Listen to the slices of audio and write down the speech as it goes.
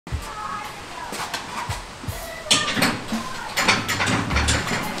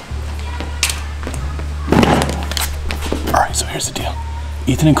here's the deal.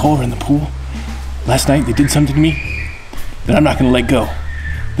 Ethan and Cole are in the pool. Last night they did something to me that I'm not gonna let go.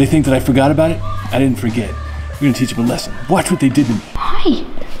 They think that I forgot about it. I didn't forget. We're gonna teach them a lesson. Watch what they did to me. Hi. You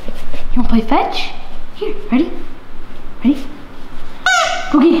wanna play fetch? Here, ready? Ready?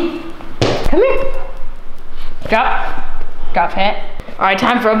 Cookie, come here. Drop it. All right,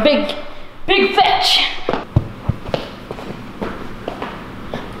 time for a big fetch.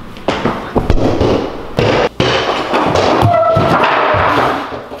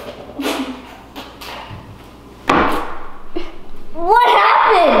 What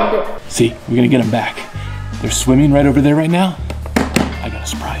happened? See, we're gonna get them back. They're swimming right over there right now. I got a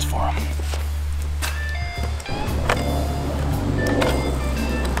surprise for them.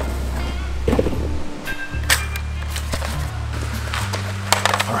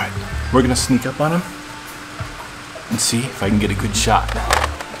 All right, we're gonna sneak up on them and see if I can get a good shot.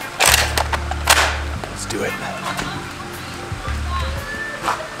 Let's do it.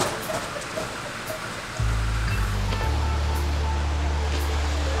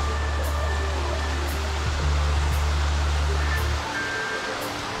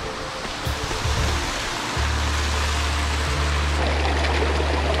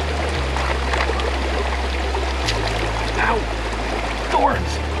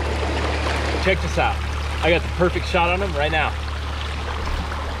 Check this out. I got the perfect shot on him right now.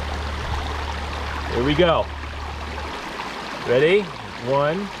 Here we go. Ready?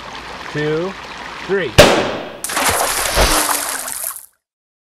 1, 2, 3.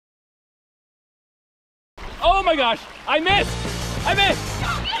 Oh my gosh! I missed! I missed!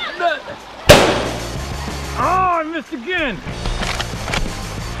 Oh, I missed again!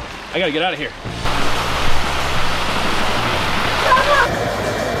 I gotta get out of here.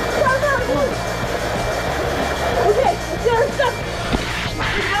 Okay, let's go.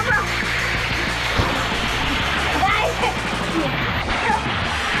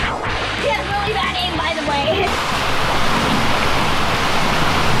 Yeah, really bad aim, by the way.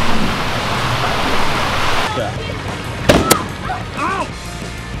 Ow!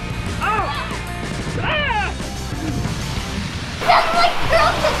 Ow! Ah! That's like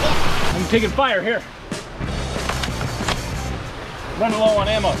girl cooking. I'm taking fire here. Running low on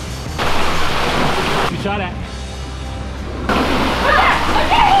ammo. You shot at.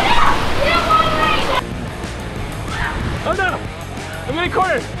 Oh no! I'm getting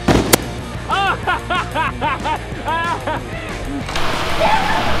cornered! Oh!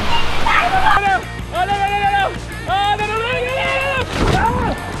 Oh no! Oh no no no no no! Oh no no no no no!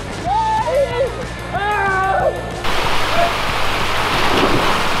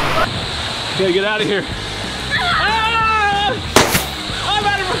 Gotta get out of here. I'm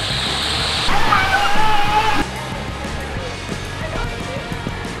out of here!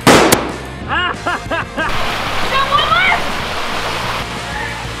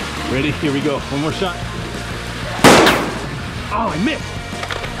 Ready? Here we go. One more shot. Oh, I missed.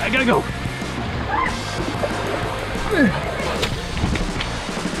 I gotta go.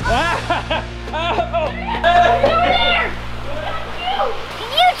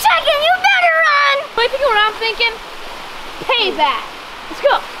 You chicken, you better run! I think what I'm thinking? Payback. Let's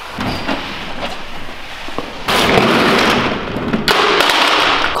go.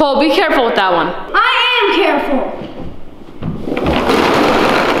 Cole, be careful with that one. I am careful.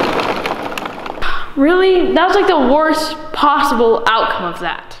 Really? That was like the worst possible outcome of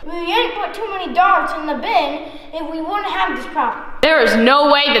that. We didn't put too many darts in the bin if we wouldn't have this problem. There is no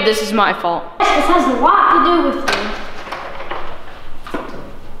way that this is my fault. This has a lot to do with you.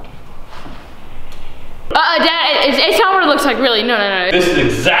 Dad, it's not what it looks like, really. No, no, no. This is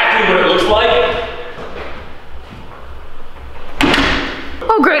exactly what it looks like.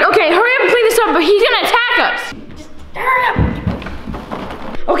 Oh, great. Okay, hurry up and clean this up, but he's gonna attack us. Just hurry up.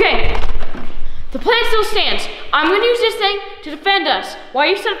 Okay, the plan still stands. I'm gonna use this thing to defend us while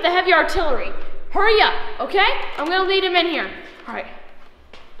you set up the heavy artillery. Hurry up, okay? I'm gonna lead him in here. All right.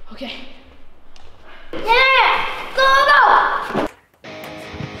 Okay. Yeah, go, go.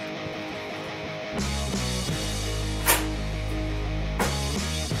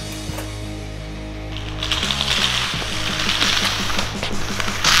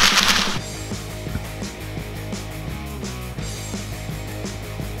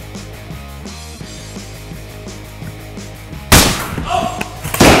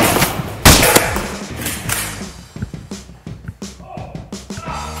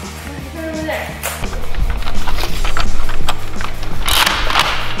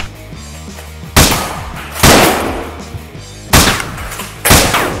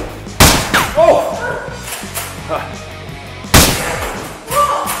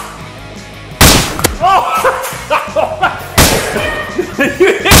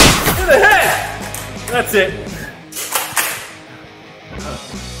 See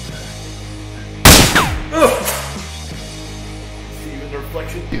you in the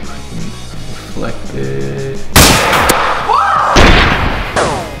reflection. Reflected.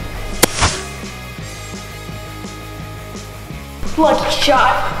 Lucky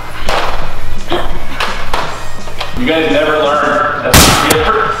shot. You guys never learn. That's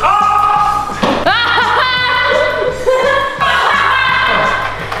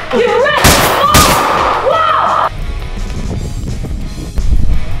You're ready. Whoa!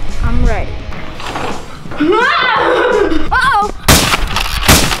 I'm ready. Uh-oh.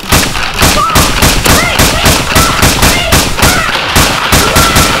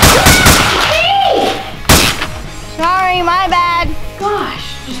 Sorry, my bad.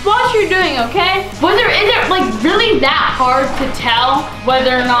 Gosh, just watch what you're doing, okay? Is it like really that hard to tell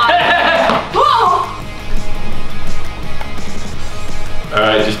whether or not? Whoa! all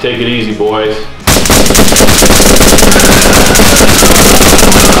right, just take it easy, boys.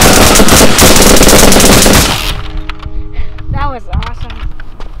 That was awesome.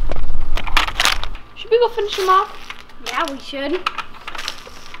 Should we go finish him off? Yeah, we should.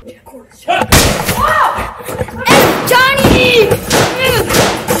 Wow! Johnny!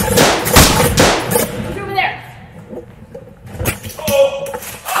 He's over there.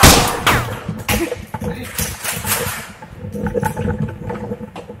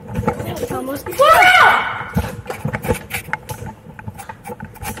 Almost.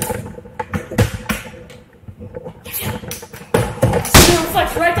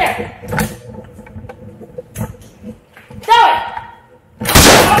 Flex right there. That way.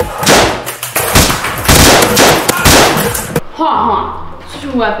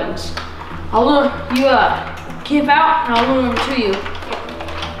 Switching weapons. I'll lure you camp out and I'll lure him to you.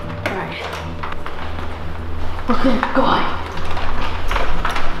 Alright. Okay, go on.